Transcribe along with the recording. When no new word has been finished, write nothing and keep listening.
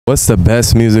What's the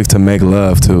best music to make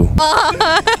love to?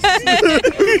 I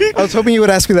was hoping you would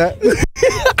ask me that.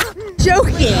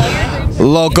 Joking.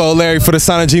 Loco Larry for the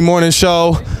Sana G Morning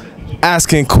Show,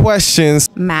 asking questions.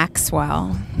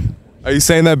 Maxwell. Are you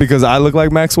saying that because I look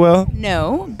like Maxwell?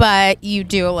 No, but you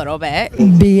do a little bit.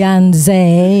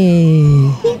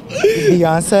 Beyonce.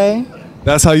 Beyonce?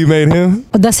 That's how you made him?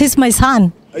 Oh, this is my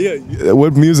son. Yeah.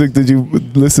 What music did you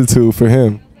listen to for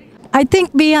him? I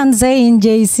think Beyonce and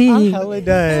JC. Hella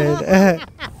did.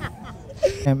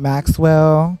 And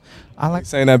Maxwell. I like.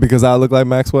 Saying that because I look like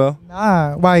Maxwell?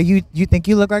 Nah. Why you think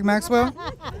you look like Maxwell?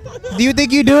 Do you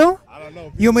think you do? I don't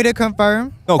know. You want me to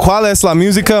confirm? No, ¿cuál es la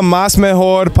música más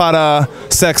mejor para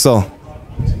sexo?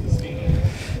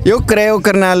 Yo creo,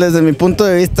 carnal, desde mi punto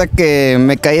de vista que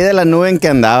me caí de la nube en que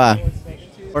andaba.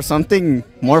 Or something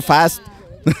more fast.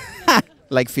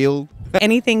 Like fuel.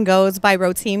 Anything Goes by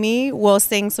Rotimi will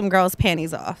sing some girls'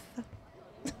 panties off.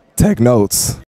 Take notes.